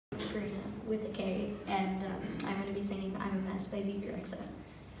with a K, and I'm going to be singing I'm a Mess by Vivi Rexa.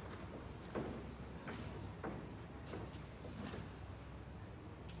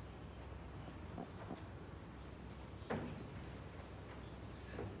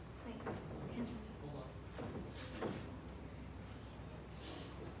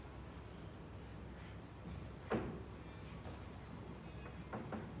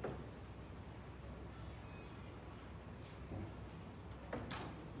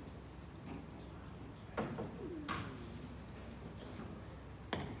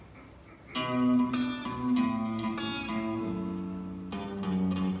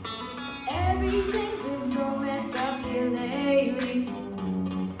 Everything's been so messed up here lately.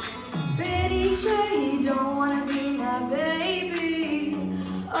 Pretty sure he don't wanna be my baby.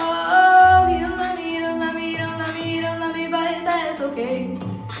 Oh, he don't love me, don't love me, don't love me, don't love me, but that's okay.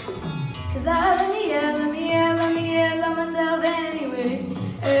 Cause I love me, yeah, love me, yeah, love me, yeah, love myself anyway.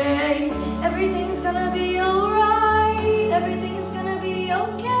 Hey, everything's gonna be alright, everything's gonna be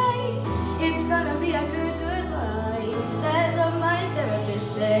okay. It's gonna be a good, good life, that's what my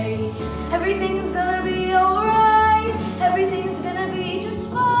therapist say. Everything's gonna be alright, everything's gonna be just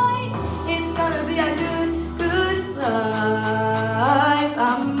fine. It's gonna be a good, good life.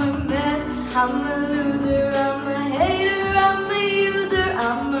 I'm a mess, I'm a loser, I'm a hater, I'm a user,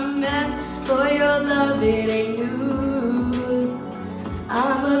 I'm a mess. For your love, it ain't new.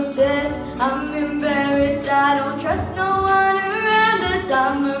 I'm obsessed, I'm embarrassed, I don't trust no one around us.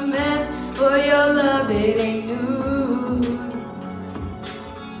 I'm a mess. For your love, it ain't new.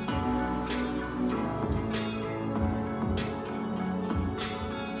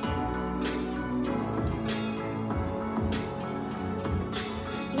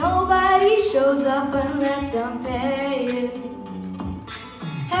 Nobody shows up unless I'm paying.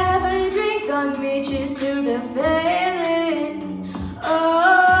 Have a drink on me, cheers to the failing.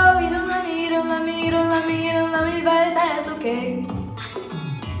 Oh, you don't love me, you don't love me, you don't love me, you don't love me, but that's okay.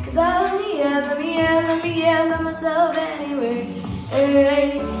 Cause I love me, yeah, love me, yeah, love me, yeah, love myself anyway.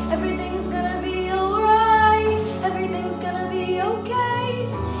 Hey, everything's gonna be alright, everything's gonna be okay.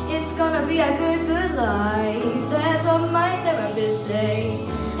 It's gonna be a good, good life, that's what my therapist say.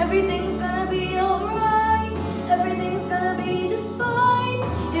 Everything's gonna be alright, everything's gonna be just fine.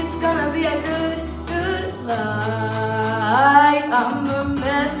 It's gonna be a good, good life. I'm a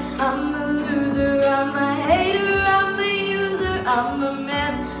mess, I'm a loser, I'm a hater, I'm a user, I'm a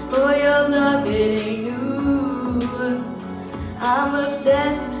mess. For your love, it ain't new. I'm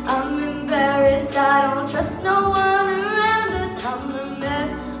obsessed, I'm embarrassed, I don't trust no one around us. I'm a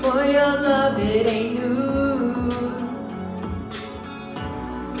mess. For your love, it ain't new.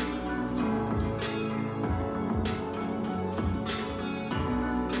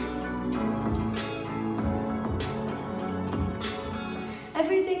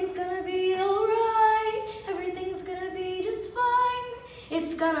 Everything's gonna be alright, everything's gonna be just fine.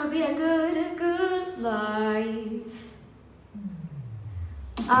 It's gonna be a good, good life.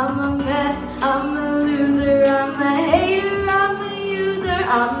 I'm a mess, I'm a loser, I'm a hater, I'm a user,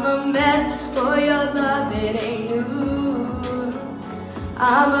 I'm a mess. For your love, it ain't new.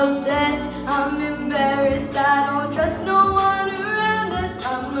 I'm obsessed, I'm embarrassed, I don't trust no one around us.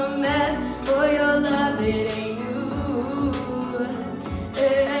 I'm a mess. For your love, it ain't new.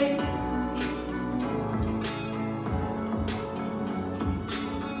 Hey.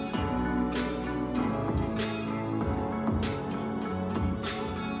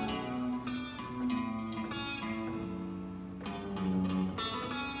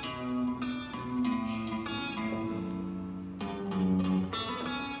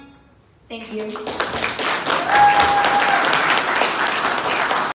 Thank you.